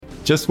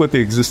just with the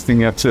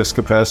existing excess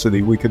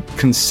capacity, we could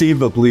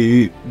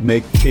conceivably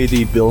make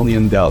 $80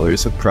 billion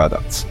of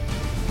products.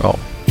 Oh,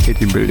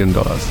 $80 billion.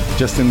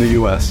 Just in the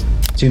US.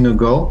 Tino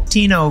Go.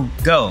 Tino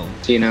Go.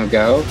 Tino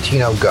Go.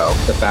 Tino Go.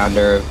 The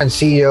founder and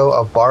CEO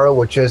of Borrow,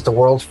 which is the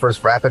world's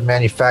first rapid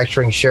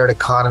manufacturing shared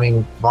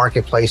economy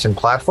marketplace and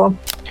platform.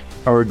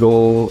 Our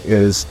goal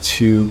is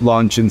to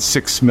launch in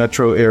 6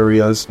 metro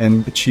areas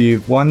and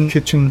achieve 1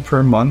 kitchen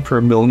per month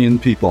per million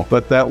people.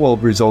 But that will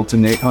result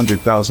in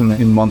 800,000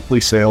 in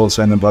monthly sales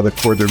and about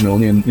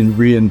 $250,000 in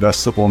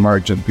reinvestable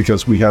margin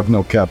because we have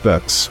no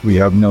CapEx, we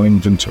have no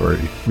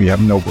inventory, we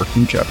have no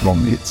working capital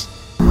needs.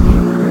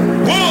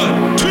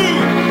 1, 2,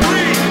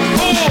 3,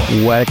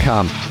 4.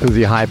 Welcome to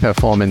the High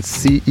Performance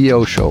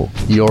CEO Show,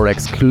 your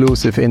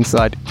exclusive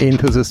insight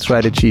into the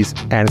strategies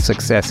and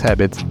success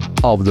habits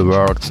of the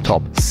world's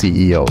top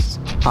CEOs.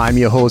 I'm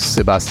your host,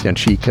 Sebastian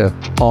Schieke,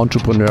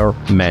 entrepreneur,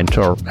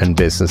 mentor, and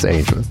business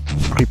angel.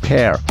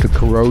 Prepare to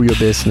grow your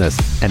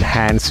business,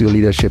 enhance your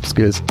leadership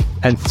skills,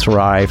 and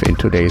thrive in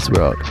today's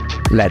world.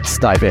 Let's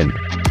dive in.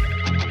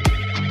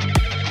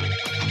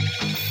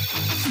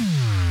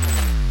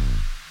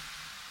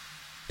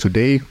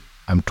 Today,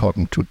 I'm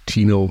talking to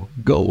Tino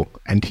Go,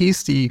 and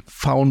he's the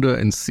founder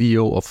and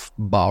CEO of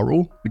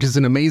Borrow, which is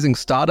an amazing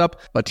startup.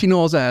 But Tino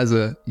also has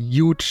a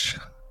huge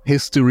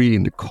history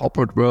in the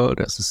corporate world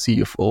as a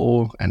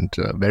CFO and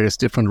various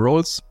different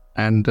roles.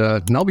 And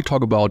now we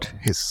talk about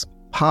his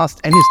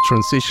past and his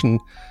transition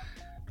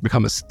to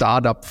become a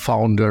startup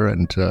founder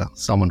and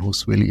someone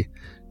who's really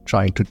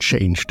trying to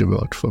change the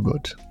world for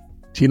good.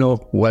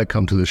 Tino,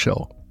 welcome to the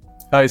show.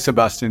 Hi,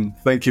 Sebastian.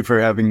 Thank you for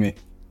having me.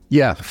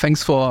 Yeah,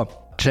 thanks for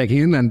checking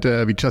in. And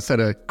we just had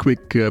a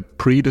quick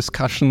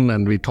pre-discussion,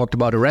 and we talked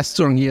about a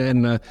restaurant here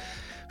in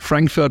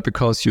Frankfurt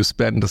because you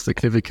spent a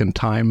significant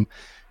time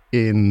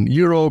in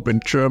Europe,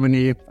 in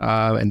Germany,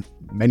 and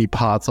many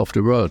parts of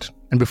the world.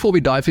 And before we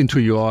dive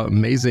into your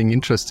amazing,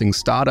 interesting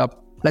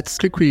startup, let's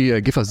quickly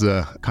give us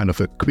a kind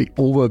of a quick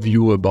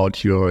overview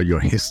about your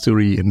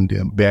history and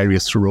the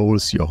various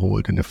roles you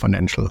hold in the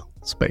financial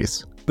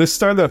space. This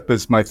startup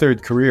is my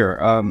third career.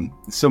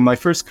 So my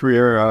first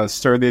career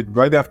started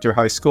right after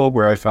high school,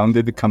 where I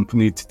founded a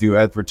company to do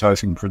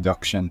advertising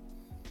production.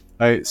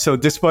 So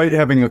despite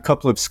having a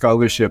couple of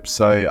scholarships,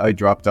 I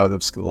dropped out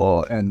of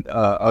school and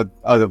out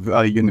of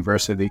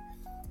university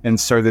and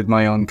started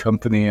my own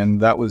company. And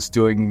that was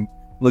doing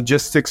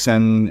logistics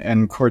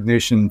and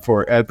coordination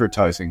for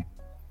advertising.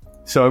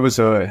 So I was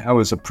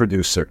a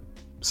producer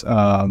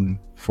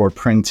for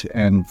print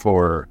and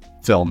for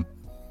film.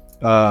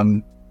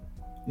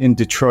 In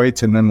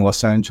Detroit and then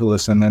Los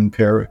Angeles and then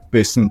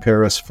based in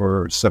Paris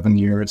for 7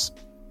 years.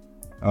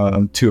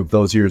 2 of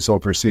those years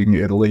overseeing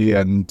Italy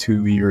and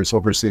 2 years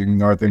overseeing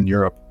Northern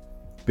Europe,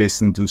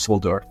 based in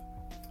Dusseldorf.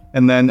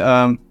 And then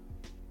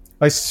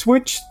I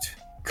switched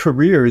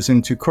careers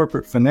into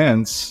corporate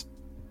finance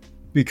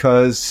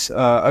because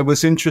I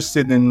was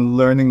interested in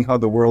learning how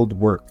the world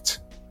worked.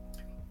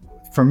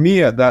 For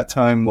me at that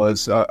time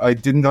was I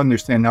didn't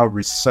understand how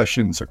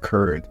recessions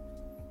occurred.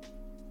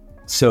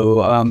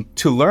 So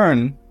to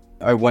learn,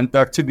 I went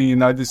back to the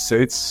United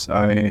States.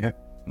 I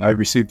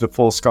received a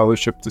full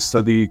scholarship to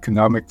study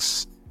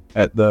economics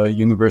at the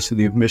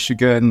University of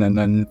Michigan, and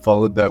then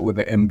followed that with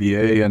an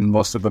MBA and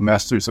most of a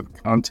Master's of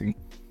Accounting.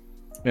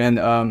 And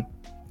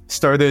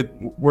started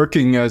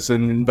working as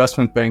an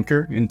investment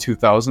banker in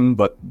 2000,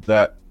 but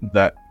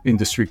that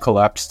industry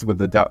collapsed with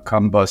the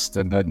dot-com bust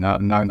and then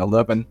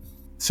 9/11.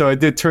 So I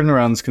did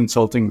turnarounds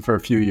consulting for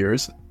a few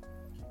years,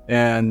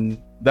 and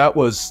that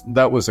was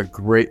a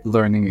great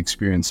learning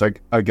experience.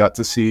 I got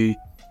to see,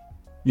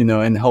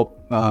 and help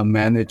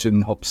manage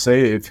and help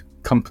save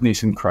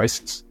companies in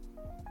crisis.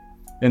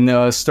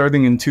 And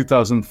starting in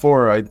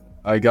 2004,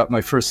 I got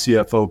my first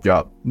CFO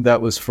job. That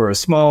was for a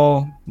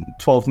small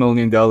 $12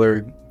 million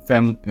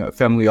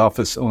family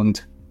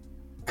office-owned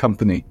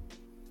company.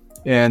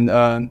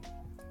 And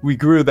we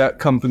grew that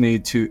company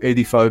to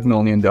 $85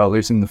 million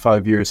in the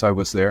 5 years I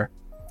was there.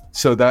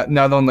 So that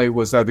not only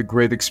was that a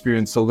great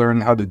experience to learn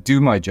how to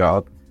do my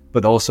job,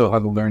 but also how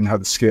to learn how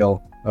to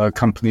scale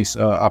companies'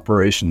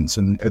 operations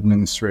and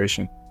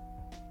administration.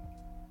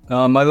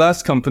 My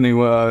last company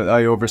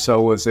I oversaw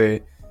was a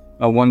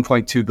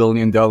 $1.2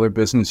 billion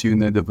business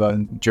unit of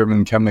a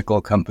German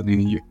chemical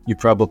company. You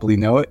probably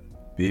know it,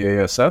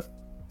 BASF.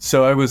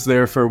 So I was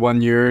there for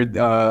 1 year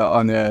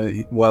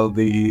while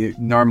the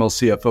normal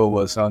CFO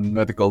was on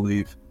medical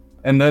leave.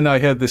 And then I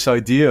had this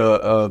idea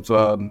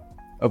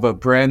of a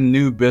brand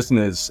new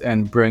business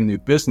and brand new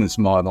business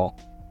model,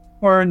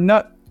 or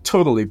not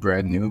totally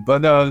brand new,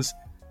 but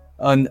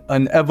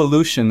an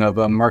evolution of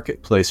a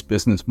marketplace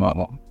business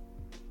model.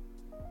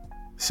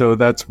 So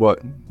that's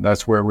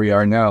where we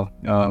are now.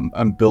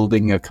 I'm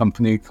building a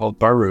company called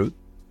Borrow.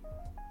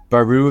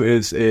 Borrow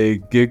is a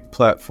gig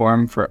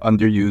platform for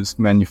underused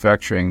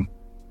manufacturing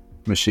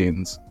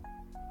machines.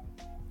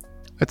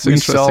 That's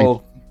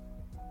interesting.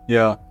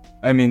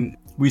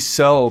 We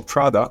sell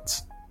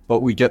products, but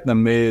we get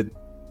them made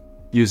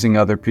using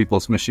other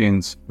people's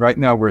machines. Right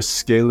now we're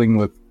scaling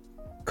with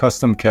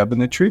custom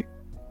cabinetry.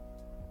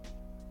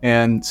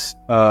 And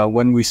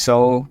when we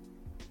sell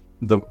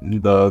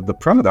the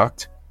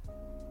product,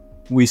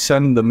 we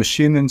send the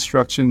machine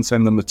instructions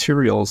and the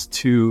materials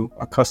to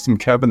a custom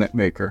cabinet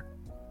maker.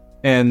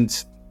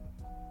 And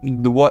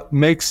what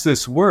makes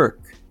this work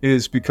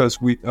is because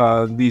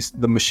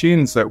the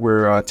machines that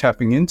we're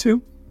tapping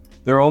into,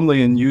 they're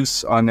only in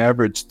use on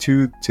average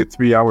 2 to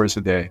 3 hours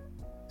a day.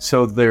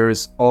 So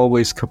there's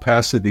always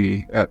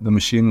capacity at the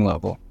machine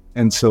level.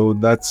 And so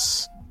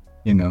that's,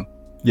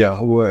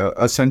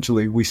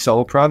 essentially we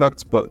sell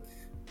products, but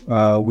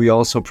we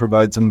also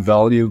provide some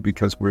value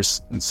because we're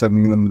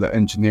sending them the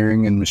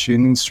engineering and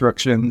machine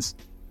instructions.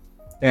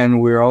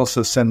 And we're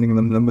also sending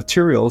them the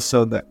materials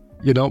so that...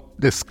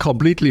 this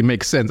completely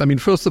makes sense. I mean,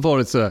 first of all,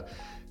 it's a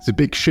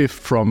big shift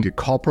from the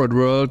corporate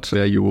world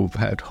where you've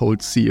had whole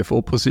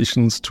CFO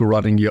positions to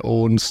running your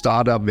own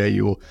startup where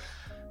you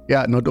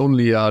not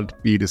only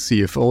be the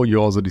CFO, you're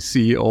also the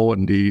CEO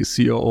and the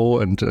COO,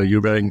 and you're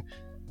wearing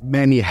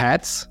many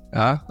hats,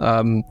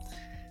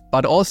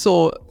 but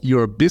also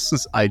your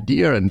business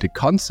idea and the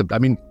concept. I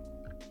mean,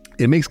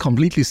 it makes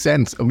completely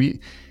sense.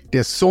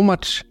 There's so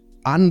much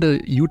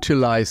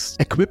underutilized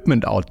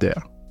equipment out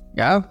there,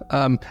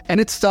 and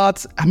it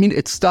starts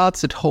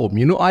at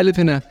home. I live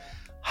in a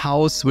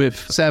house with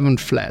 7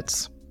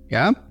 flats,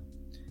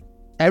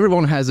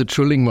 Everyone has a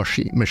drilling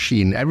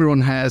machine.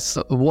 Everyone has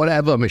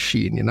whatever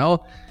machine,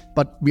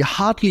 but we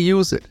hardly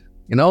use it,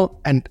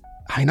 And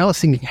I was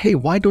thinking, hey,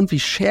 why don't we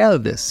share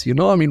this?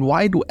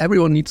 Why do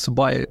everyone needs to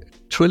buy a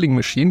drilling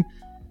machine?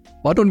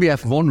 Why don't we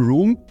have one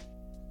room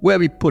where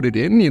we put it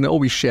in,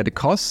 we share the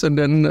costs and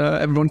then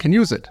everyone can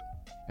use it,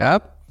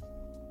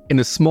 in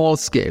a small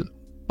scale,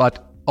 but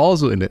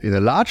also in a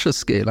larger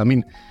scale.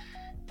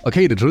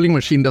 Okay, the drilling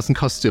machine doesn't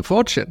cost you a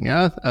fortune,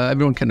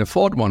 everyone can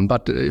afford one,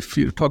 but if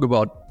you talk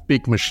about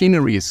big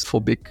machineries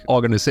for big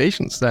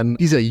organizations, then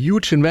these are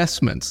huge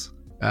investments,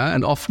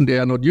 and often they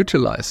are not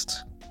utilized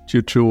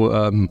due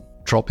to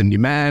drop in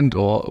demand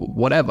or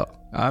whatever.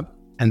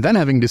 And then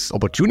having this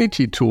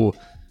opportunity to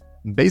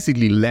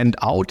basically lend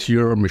out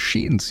your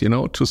machines,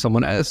 to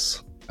someone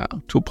else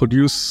to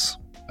produce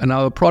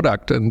another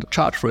product and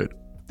charge for it.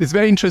 It's a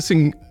very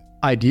interesting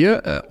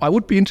idea. I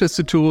would be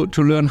interested to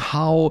learn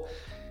how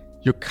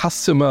your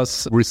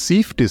customers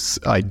receive this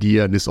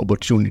idea, this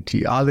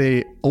opportunity. Are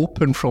they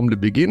open from the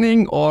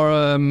beginning, or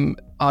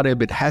are they a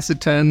bit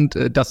hesitant?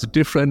 Does it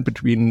differ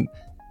between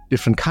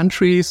different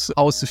countries?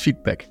 How's the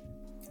feedback?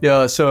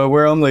 Yeah, so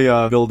we're only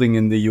building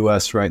in the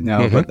US right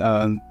now, but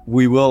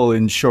we will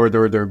in short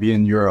order be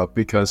in Europe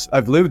because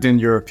I've lived in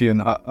European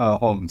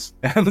homes.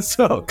 And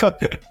so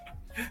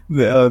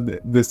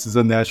this is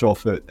a natural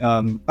fit.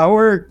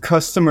 Our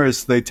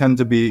customers, they tend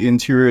to be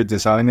interior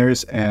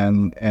designers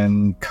and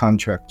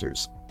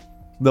contractors.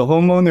 The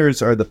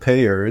homeowners are the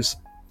payers,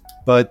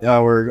 but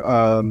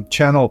our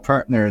channel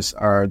partners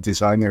are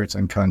designers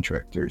and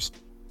contractors.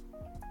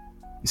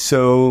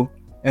 So,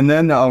 and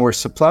then our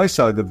supply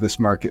side of this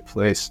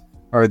marketplace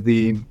are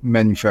the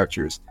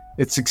manufacturers.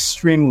 It's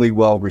extremely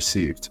well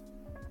received.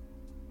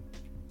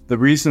 The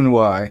reason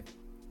why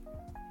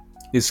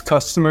is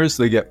customers,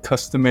 they get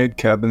custom-made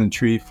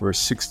cabinetry for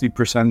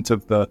 60%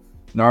 of the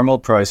normal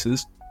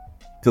prices,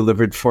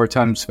 delivered 4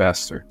 times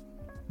faster.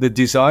 The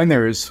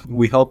designers,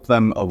 we help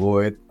them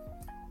avoid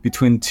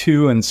between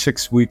 2 and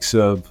 6 weeks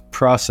of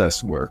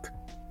process work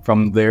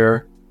from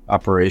their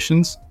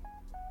operations,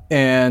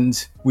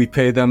 and we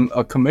pay them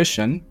a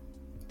commission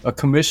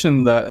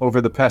that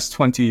over the past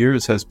 20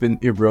 years has been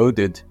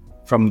eroded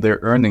from their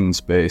earnings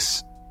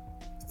base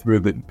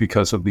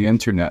because of the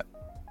internet.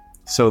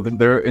 So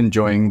they're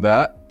enjoying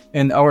that.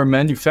 And our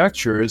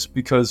manufacturers,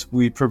 because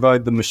we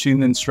provide the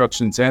machine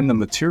instructions and the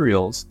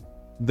materials,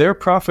 their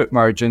profit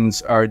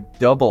margins are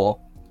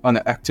double on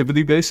an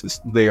activity basis.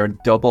 They are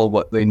double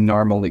what they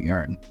normally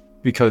earn,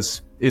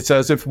 because it's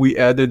as if we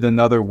added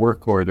another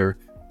work order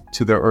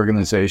to their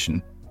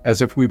organization,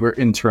 as if we were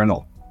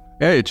internal.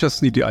 Yeah, you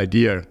just need the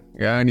idea.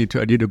 Yeah, I need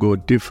the idea to go a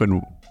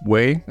different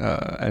way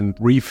and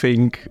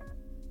rethink.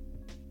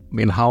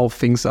 How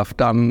things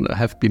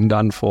have been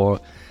done for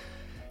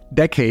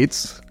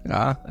decades,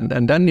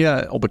 and then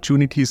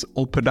opportunities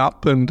open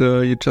up, and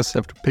you just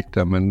have to pick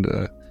them and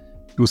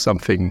do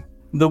something.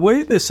 The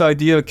way this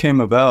idea came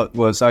about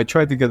was I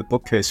tried to get a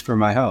bookcase for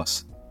my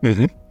house,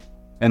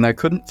 and I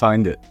couldn't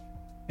find it.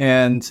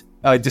 And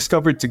I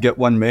discovered to get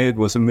one made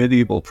was a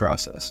medieval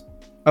process.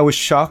 I was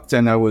shocked,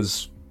 and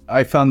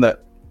I found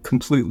that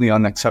completely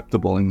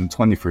unacceptable in the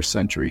 21st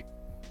century.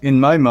 In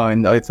my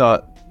mind, I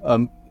thought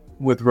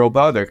with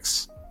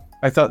robotics,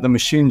 I thought the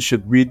machine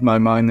should read my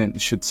mind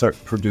and should start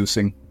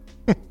producing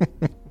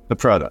the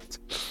product.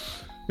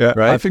 Yeah,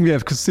 right? I think we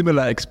have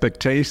similar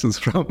expectations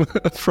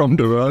from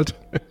the world.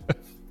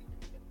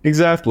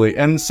 Exactly.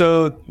 And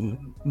so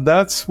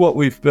that's what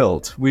we've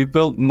built. We've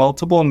built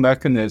multiple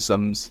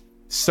mechanisms,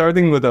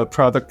 starting with a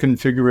product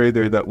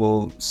configurator that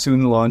will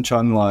soon launch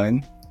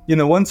online.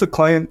 Once a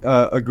client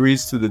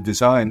agrees to the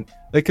design,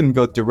 they can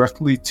go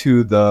directly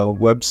to the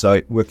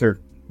website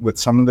with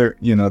some of their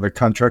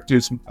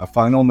contractors'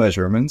 final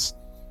measurements.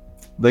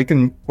 They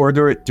can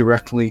order it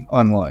directly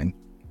online.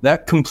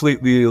 That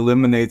completely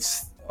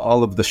eliminates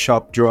all of the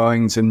shop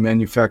drawings and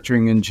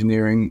manufacturing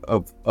engineering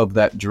of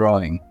that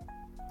drawing.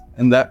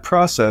 And that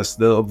process,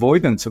 the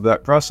avoidance of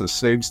that process,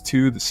 saves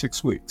 2 to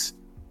 6 weeks.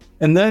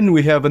 And then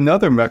we have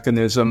another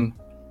mechanism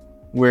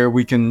where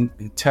we can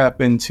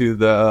tap into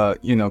the,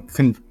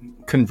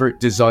 convert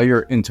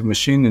desire into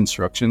machine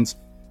instructions.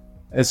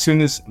 As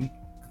soon as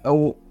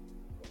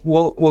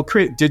we'll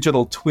create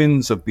digital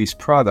twins of these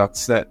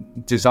products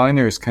that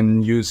designers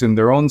can use in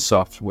their own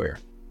software.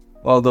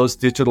 Well, those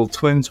digital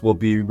twins will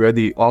be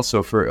ready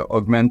also for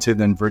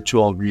augmented and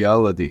virtual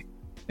reality.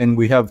 And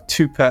we have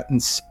 2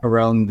 patents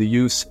around the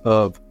use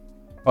of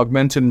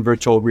augmented and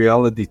virtual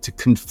reality to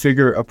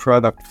configure a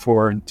product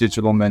for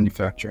digital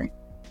manufacturing.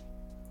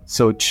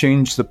 So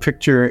change the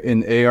picture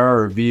in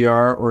AR or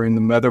VR or in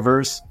the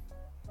metaverse,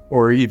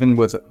 or even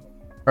with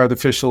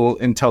artificial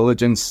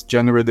intelligence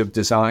generative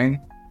design,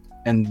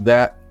 and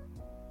that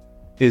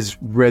is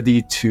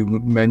ready to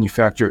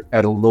manufacture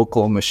at a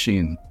local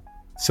machine.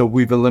 So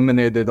we've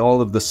eliminated all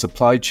of the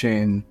supply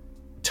chain,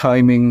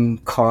 timing,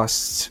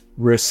 costs,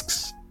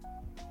 risks.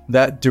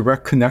 That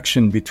direct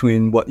connection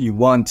between what you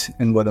want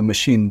and what a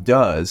machine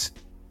does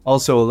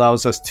also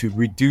allows us to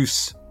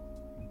reduce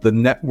the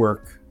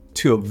network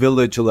to a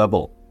village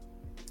level,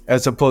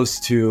 as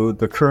opposed to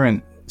the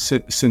current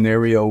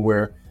scenario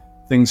where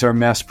things are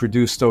mass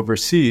produced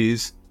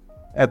overseas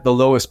at the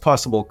lowest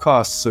possible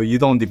cost, so you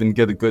don't even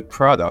get a good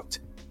product.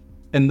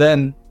 And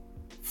then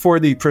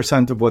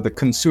 40% of what the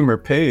consumer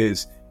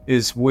pays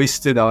is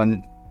wasted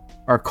on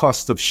our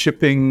cost of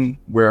shipping,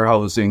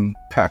 warehousing,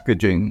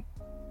 packaging,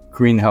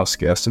 greenhouse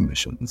gas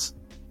emissions.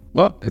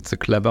 Well, it's a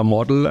clever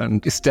model,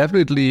 and it's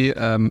definitely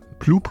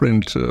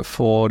blueprint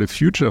for the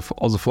future,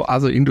 also for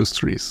other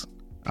industries.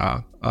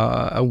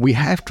 We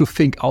have to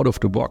think out of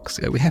the box.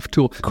 We have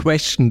to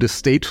question the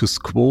status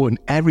quo in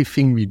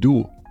everything we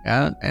do.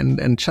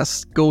 And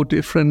just go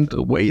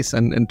different ways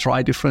and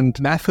try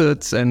different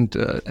methods and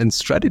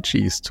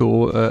strategies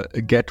to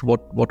get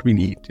what we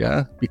need.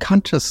 We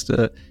can't just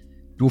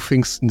do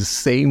things in the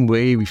same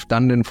way we've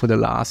done them for the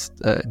last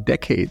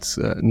decades,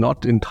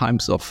 not in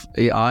times of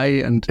AI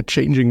and a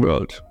changing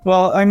world.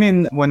 Well, I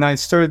mean, when I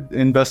started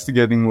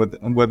investigating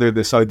whether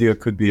this idea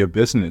could be a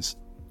business,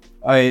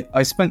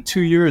 I spent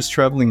 2 years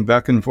traveling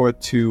back and forth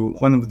to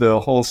one of the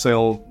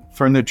wholesale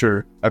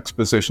furniture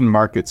exposition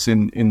markets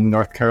in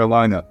North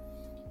Carolina.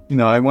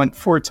 I went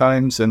 4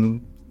 times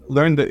and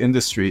learned the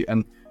industry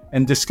and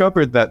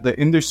discovered that the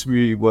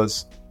industry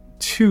was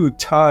too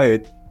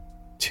tied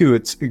to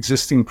its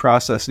existing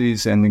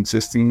processes and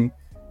existing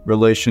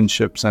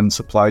relationships and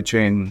supply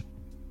chain,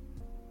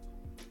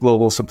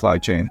 global supply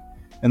chain,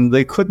 and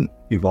they couldn't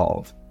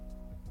evolve.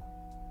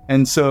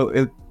 And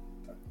so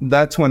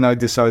that's when I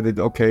decided,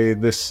 okay,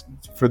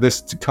 for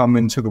this to come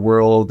into the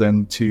world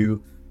and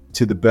to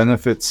the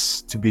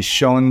benefits to be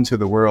shown to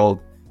the world,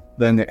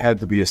 then it had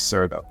to be a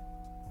startup.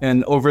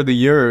 And over the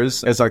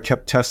years, as I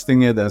kept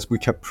testing it, as we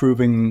kept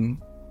proving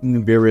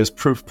various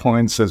proof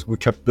points, as we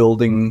kept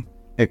building,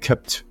 it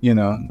kept,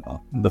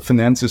 the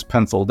finances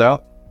penciled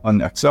out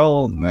on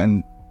Excel,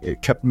 and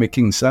it kept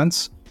making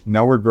sense.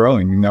 Now we're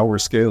growing, now we're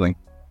scaling.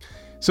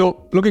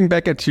 So looking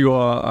back at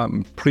your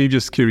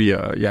previous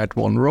career, you had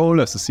one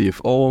role as a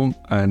CFO,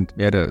 and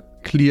you had a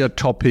clear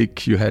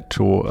topic you had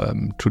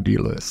to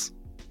deal with.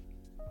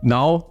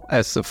 Now,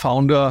 as a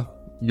founder,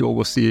 you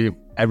oversee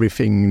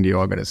everything in the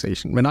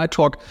organization. When I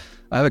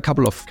have a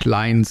couple of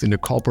clients in the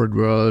corporate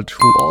world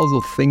who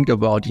also think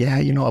about,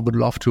 I would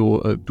love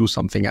to do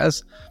something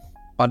else.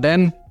 But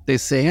then they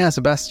say,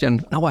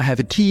 Sebastian, now I have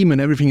a team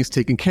and everything is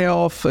taken care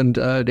of, and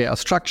there are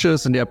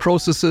structures and there are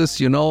processes,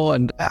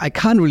 and I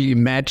can't really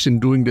imagine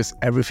doing this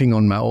everything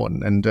on my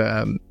own. And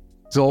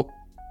so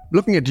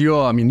looking at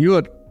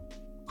you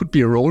could be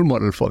a role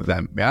model for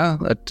them,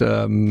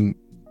 that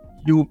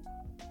you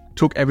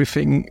took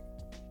everything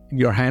in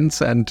your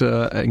hands and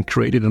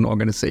created an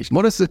organization.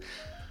 What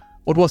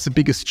was the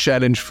biggest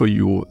challenge for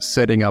you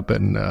setting up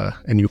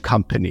a new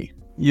company?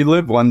 You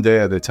live one day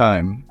at a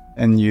time,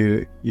 and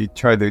you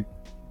try to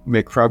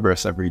make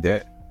progress every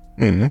day.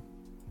 Mm-hmm.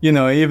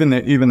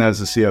 Even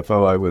as a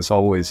CFO, I was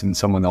always in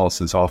someone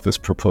else's office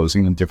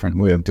proposing a different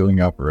way of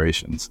doing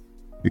operations,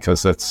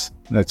 because that's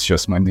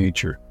just my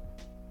nature.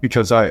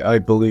 Because I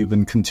believe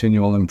in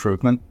continual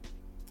improvement.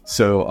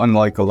 So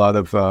unlike a lot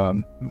of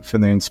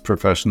finance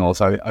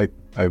professionals, I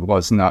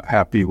was not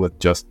happy with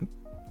just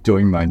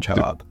doing my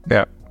job.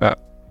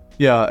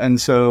 Yeah, and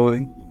so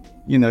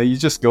you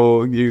just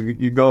go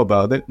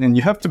about it, and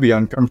you have to be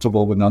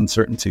uncomfortable with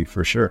uncertainty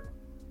for sure,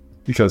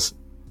 because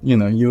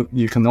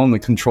you can only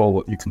control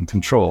what you can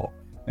control,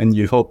 and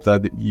you hope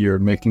that you're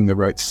making the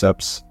right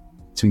steps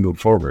to move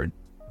forward.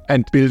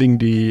 And building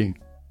the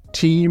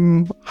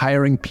team,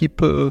 hiring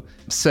people,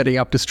 setting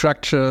up the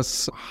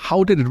structures,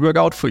 how did it work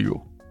out for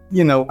you?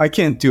 I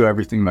can't do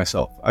everything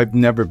myself. I've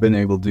never been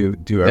able to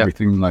do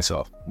everything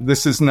myself.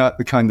 This is not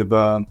the kind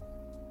of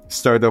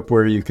startup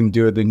where you can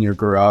do it in your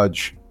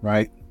garage,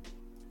 right?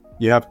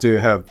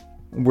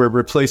 We're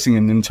replacing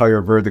an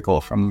entire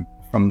vertical from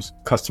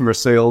customer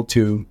sale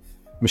to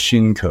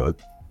machine code.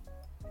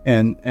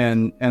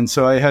 And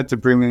so I had to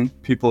bring in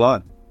people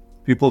on,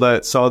 people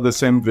that saw the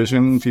same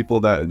vision, people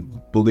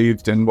that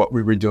believed in what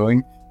we were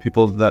doing,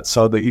 people that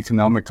saw the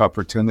economic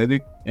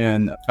opportunity.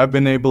 And I've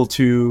been able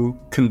to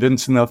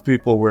convince enough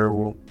people where,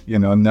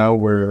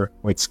 now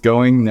it's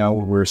going, now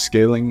we're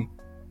scaling.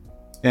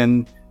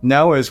 And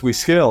now as we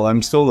scale,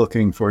 I'm still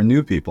looking for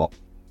new people.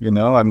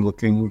 I'm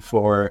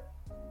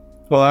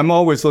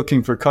always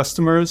looking for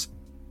customers,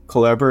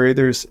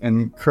 collaborators,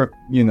 and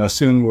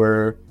soon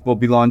we'll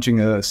be launching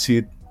a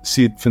seed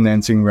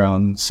financing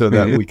round so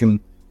that we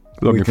can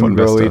grow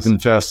even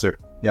faster.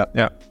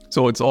 Yeah.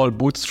 So it's all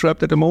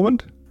bootstrapped at the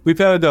moment? We've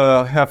had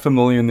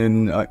 $500,000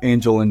 in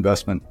angel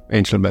investment.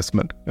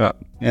 Yeah.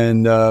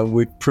 And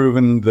we've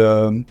proven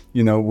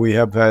we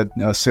have had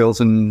sales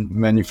and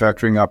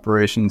manufacturing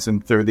operations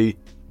in 30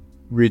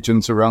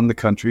 regions around the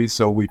country.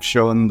 So we've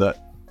shown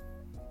that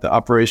the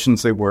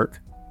operations, they work.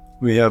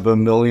 We have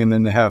 $1.5 million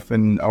in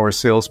our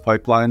sales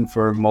pipeline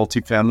for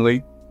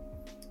multifamily.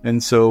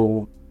 And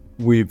so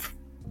we've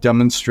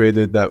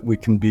demonstrated that we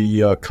can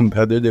be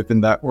competitive in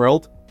that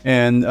world.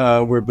 And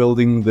we're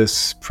building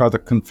this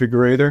product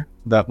configurator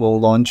that will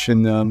launch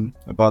in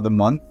about a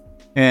month.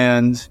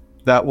 And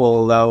that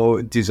will allow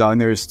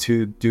designers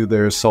to do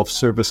their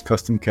self-service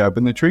custom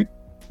cabinetry.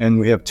 And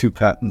we have 2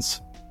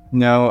 patents.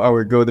 Now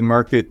our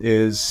go-to-market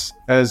is,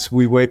 as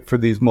we wait for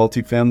these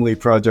multifamily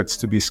projects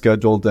to be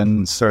scheduled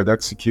and start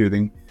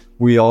executing,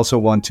 we also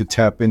want to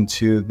tap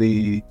into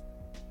the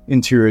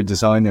interior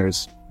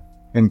designers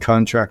and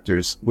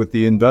contractors. With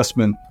the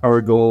investment, our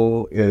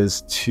goal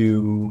is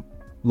to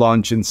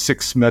launch in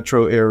 6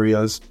 metro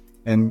areas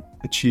and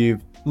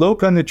achieve low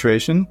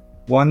penetration,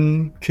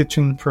 1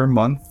 kitchen per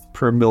month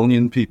per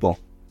million people.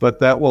 But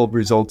that will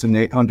result in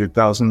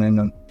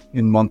 $800,000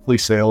 in monthly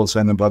sales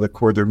and about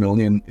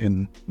 $250,000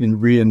 in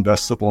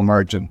reinvestable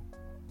margin,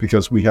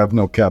 because we have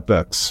no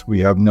capex, we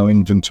have no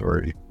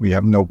inventory, we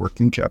have no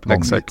working capital.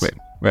 Exactly.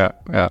 Needs.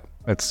 Yeah.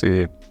 That's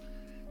the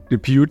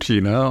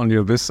beauty on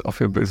your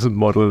business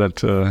model, that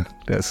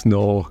there's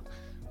no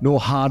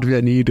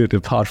hardware needed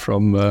apart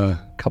from a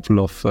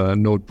couple of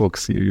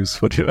notebooks you use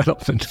for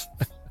development.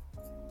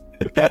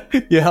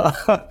 Yeah,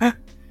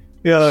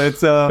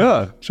 it's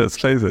just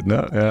face it.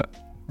 No, yeah.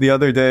 The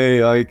other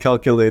day I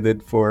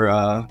calculated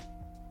for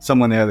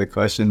someone had a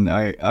question.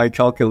 I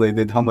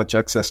calculated how much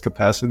excess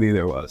capacity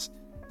there was.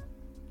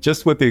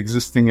 Just with the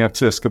existing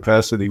excess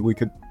capacity, we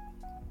could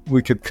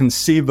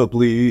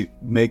conceivably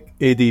make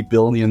 $80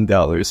 billion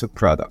of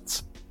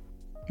products.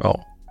 Oh,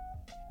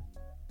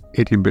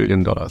 $80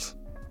 billion.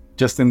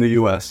 Just in the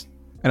US.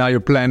 And are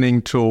you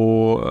planning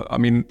to,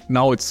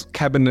 now it's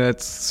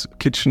cabinets,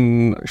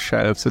 kitchen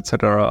shelves,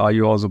 etc. Are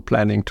you also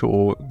planning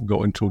to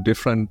go into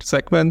different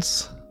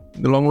segments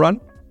in the long run?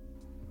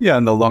 Yeah,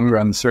 in the long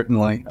run,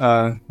 certainly.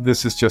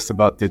 This is just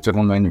about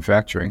digital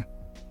manufacturing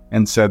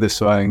and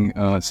satisfying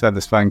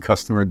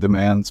customer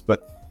demands.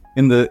 But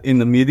in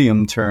the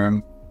medium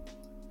term,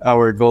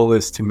 our goal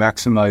is to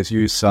maximize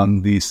use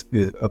on this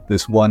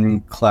one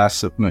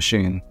class of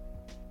machine.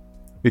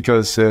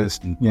 Because as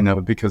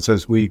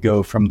we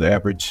go from the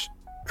average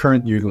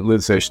current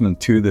utilization of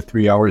 2 to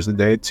 3 hours a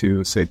day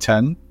to say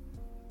 10,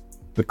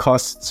 the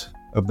cost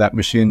of that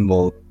machine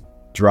will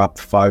drop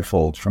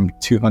 5-fold from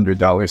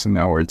 $200 an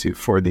hour to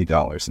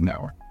 $40 an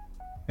hour.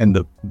 And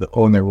the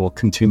owner will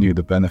continue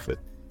to benefit.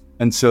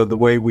 And so the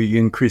way we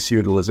increase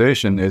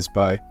utilization is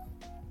by,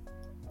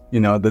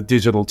 the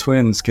digital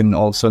twins can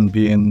all of a sudden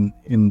be in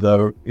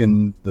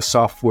the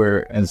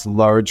software as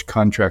large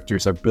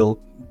contractors are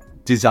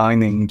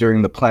designing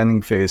during the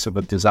planning phase of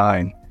a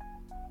design.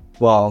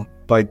 Well,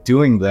 by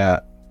doing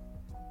that,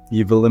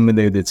 you've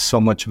eliminated so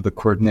much of the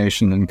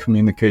coordination and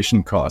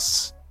communication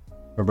costs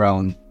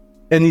around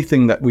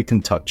anything that we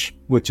can touch,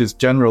 which is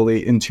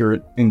generally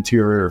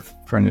interior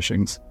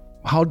furnishings.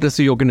 How does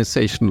the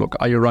organization look?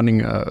 Are you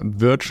running a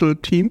virtual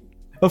team?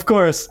 Of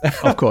course.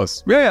 Of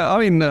course. Yeah.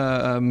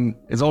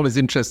 It's always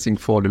interesting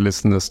for the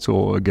listeners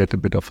to get a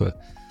bit of a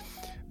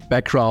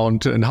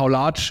background. And how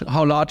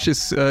large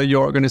is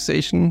your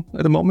organization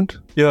at the moment?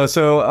 Yeah,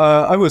 so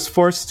I was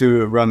forced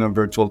to run a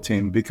virtual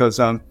team because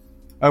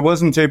I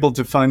wasn't able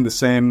to find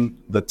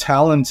the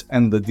talent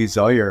and the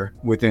desire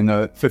within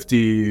a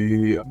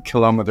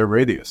 50-kilometer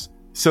radius.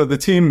 So the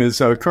team is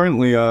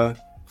currently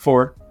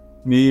 4,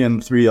 me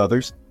and 3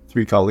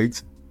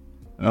 colleagues,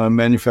 a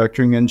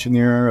manufacturing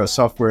engineer, a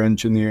software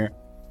engineer,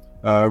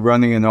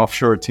 running an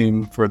offshore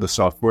team for the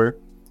software,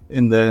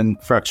 and then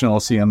fractional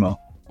CMO.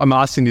 I'm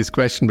asking this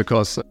question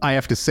because I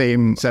have the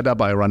same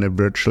setup. I run a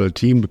virtual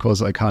team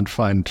because I can't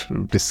find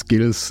the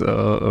skills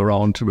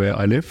around where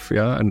I live.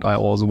 Yeah, and I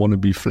also want to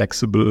be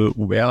flexible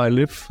where I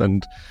live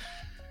and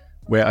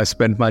where I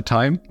spend my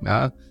time.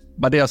 Yeah,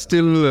 but there are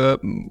still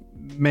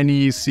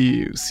many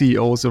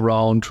CEOs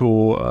around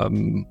who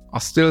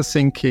are still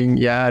thinking,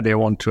 they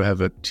want to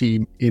have a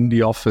team in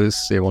the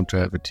office. They want to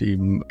have a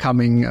team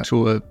coming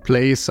to a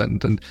place,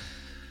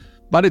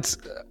 but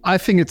I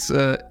think it's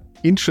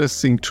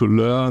interesting to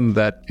learn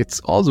that it's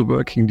also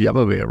working the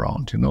other way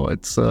around.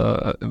 It's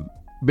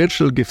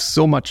virtual gives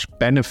so much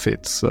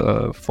benefits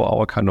for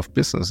our kind of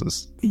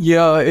businesses.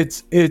 Yeah,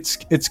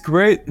 it's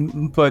great,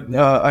 but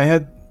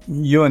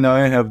you and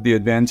I have the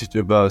advantage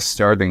of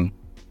starting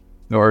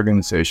the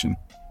organization.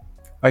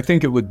 I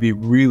think it would be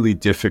really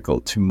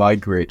difficult to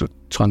migrate. To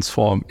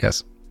transform,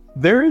 yes.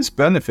 There is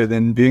benefit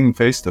in being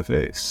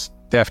face-to-face.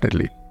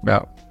 Definitely,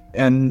 yeah.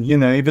 And,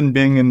 even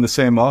being in the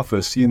same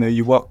office,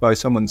 you walk by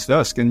someone's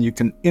desk and you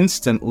can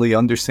instantly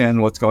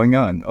understand what's going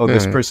on. Oh,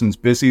 this person's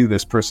busy,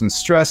 this person's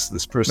stressed,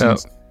 this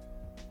person's...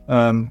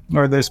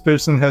 or this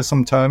person has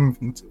some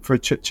time for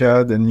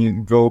chit-chat, and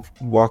you go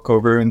walk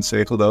over and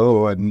say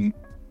hello, and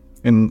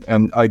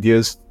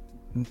ideas,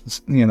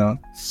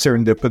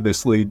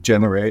 serendipitously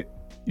generate.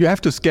 You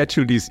have to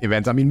schedule these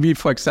events. I mean,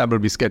 for example,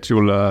 we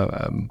schedule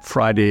a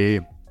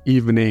Friday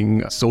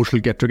evening social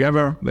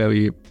get-together where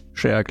we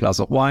share a glass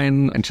of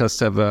wine and just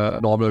have a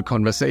normal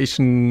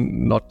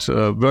conversation, not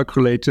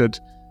work-related.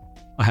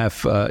 I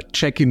have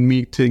check-in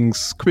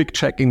meetings, quick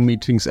check-in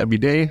meetings every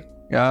day.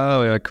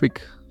 Yeah,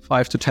 quick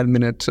 5 to 10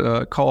 minute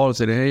call,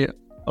 say, hey,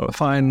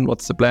 fine,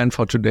 what's the plan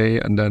for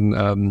today? And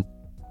then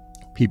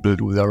people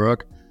do their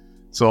work.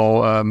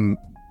 So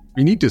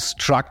we need this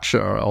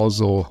structure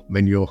also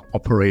when you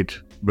operate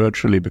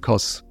virtually,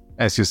 because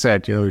as you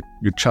said, you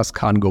just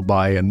can't go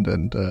by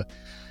and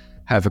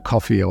have a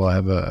coffee or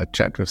have a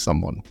chat with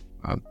someone.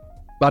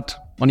 But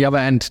on the other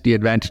hand, the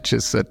advantage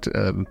is that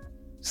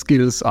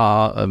skills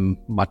are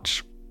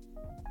much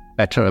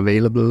better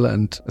available,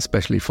 and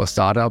especially for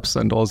startups,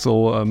 and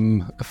also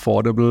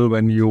affordable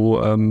when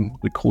you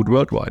recruit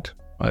worldwide,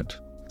 right?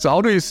 So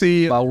how do you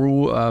see,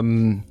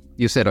 Bauru?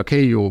 You said,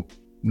 okay, you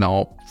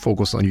now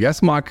focus on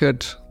US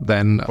market,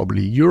 then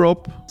probably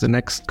Europe, the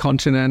next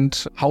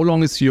continent. How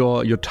long is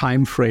your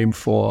time frame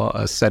for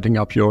setting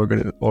up your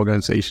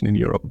organization in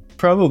Europe?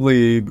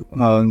 Probably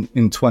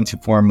in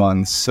 24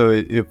 months. So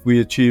if we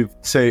achieve,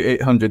 say,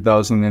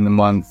 800,000 in a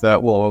month,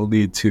 that will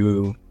lead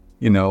to,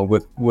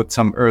 with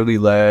some early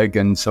lag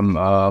and some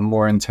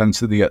more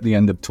intensity at the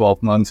end of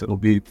 12 months, it'll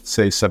be,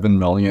 say, 7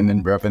 million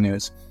in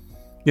revenues.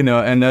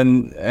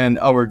 And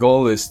our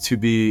goal is to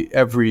be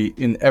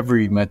in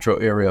every metro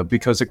area,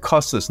 because it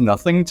costs us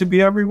nothing to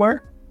be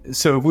everywhere.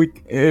 So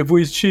if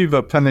we achieve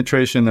a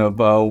penetration of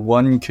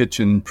one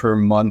kitchen per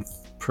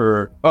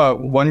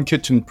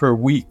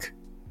week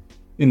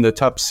in the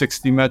top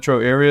 60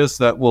 metro areas,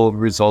 that will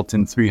result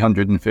in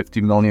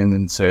 350 million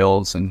in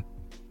sales, and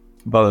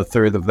about a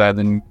third of that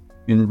in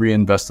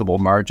reinvestable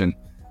margin.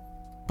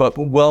 But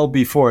well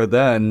before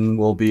then,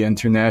 we'll be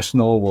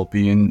international, we'll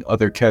be in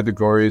other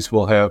categories,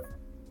 we'll have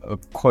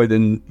quite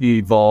an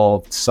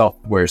evolved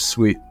software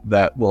suite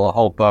that will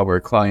help our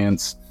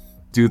clients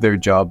do their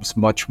jobs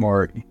much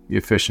more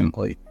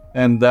efficiently.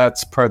 And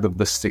that's part of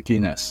the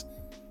stickiness.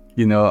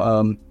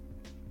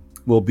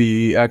 Will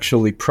be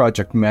actually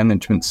project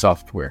management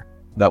software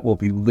that will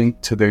be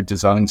linked to their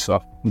design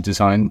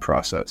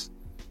process.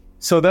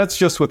 So that's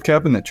just with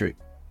cabinetry.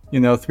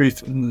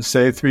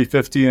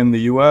 350 in the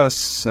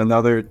US,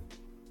 another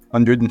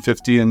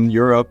 150 in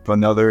Europe,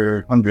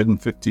 another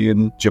 150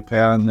 in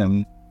Japan,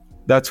 and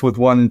that's with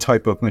one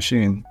type of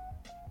machine.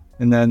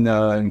 And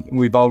then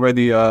we've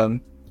already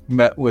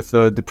met with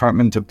the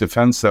Department of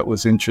Defense that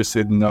was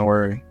interested in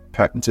our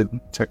patented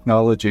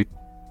technology.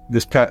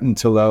 This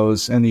patent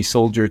allows any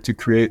soldier to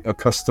create a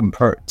custom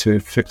part to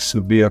fix a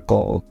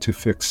vehicle, to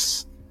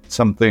fix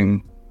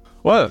something.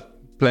 Well,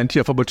 plenty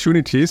of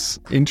opportunities.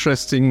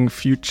 Interesting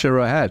future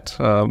ahead.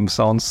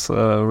 Sounds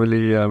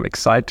really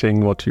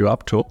exciting what you're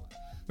up to.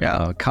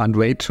 Yeah, can't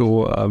wait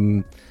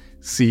to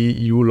see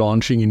you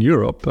launching in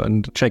Europe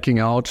and checking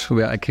out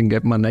where I can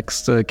get my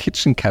next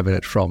kitchen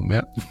cabinet from.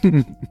 Yeah.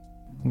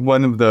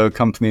 One of the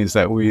companies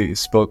that we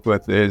spoke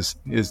with is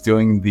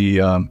doing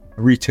the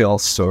retail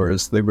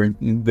stores. They were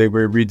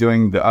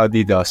redoing the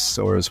Adidas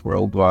stores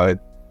worldwide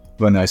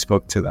when I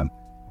spoke to them,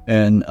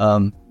 and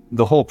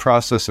the whole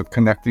process of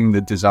connecting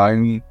the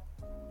design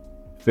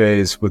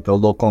phase with the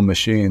local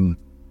machine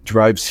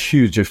drives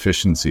huge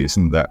efficiencies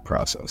in that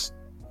process.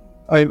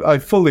 I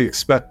fully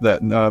expect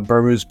that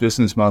Baru's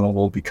business model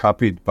will be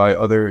copied by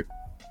other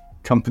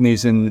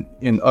companies in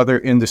other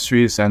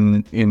industries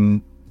and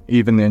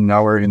even in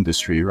our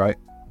industry, right?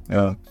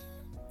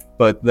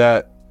 But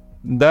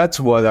that's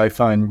what I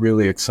find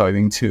really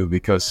exciting too,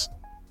 because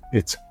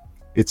it's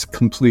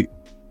complete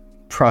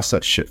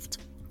process shift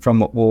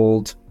from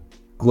old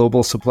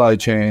global supply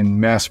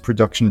chain, mass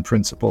production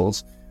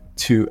principles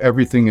to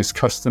everything is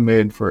custom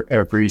made for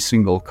every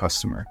single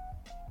customer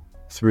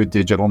through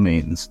digital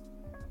means.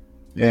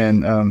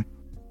 And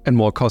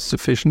more cost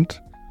efficient.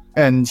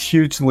 And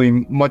hugely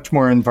much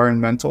more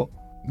environmental.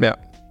 Yeah.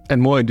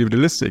 And more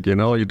individualistic,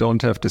 you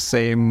don't have the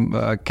same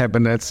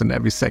cabinets in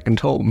every second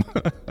home.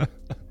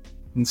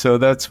 And so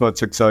that's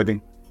what's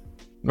exciting.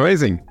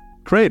 Amazing.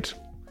 Great.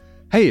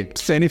 Hey,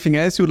 is there anything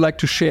else you would like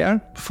to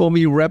share before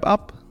we wrap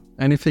up?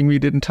 Anything we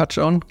didn't touch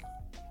on?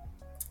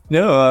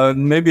 No,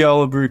 maybe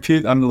I'll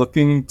repeat. I'm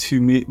looking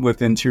to meet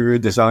with interior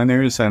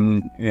designers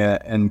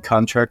and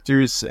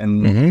contractors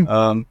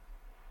and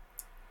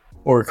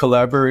or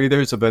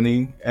collaborators of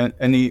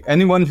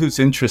anyone who's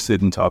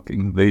interested in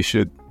talking, they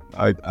should.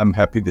 I'm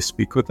happy to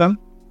speak with them.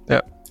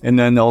 Yeah. And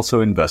then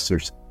also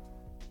investors.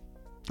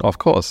 Of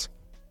course.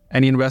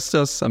 Any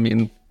investors, I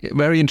mean,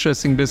 very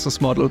interesting business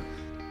model.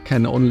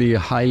 Can only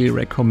highly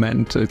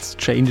recommend. It's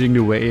changing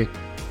the way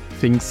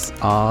things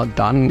are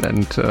done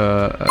and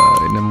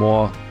in a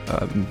more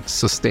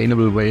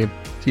sustainable way.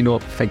 Tino,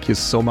 thank you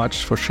so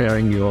much for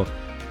sharing your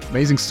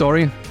amazing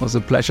story. It was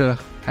a pleasure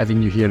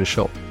having you here in the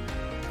show.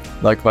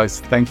 Likewise.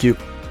 Thank you.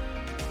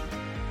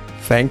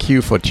 Thank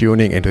you for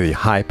tuning into the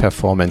High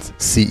Performance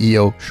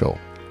CEO Show.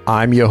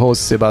 I'm your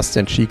host,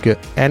 Sebastian Schieke,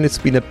 and it's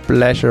been a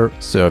pleasure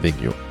serving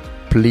you.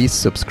 Please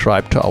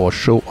subscribe to our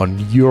show on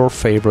your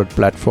favorite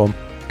platform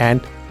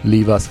and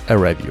leave us a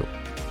review.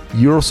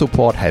 Your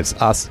support helps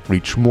us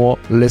reach more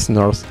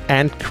listeners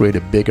and create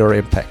a bigger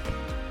impact.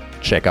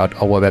 Check out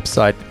our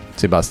website,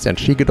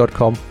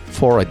 sebastianschieke.com,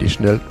 for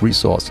additional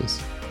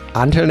resources.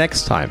 Until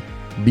next time,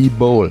 be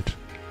bold,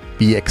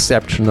 be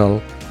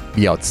exceptional,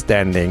 be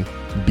outstanding,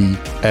 be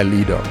a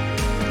leader.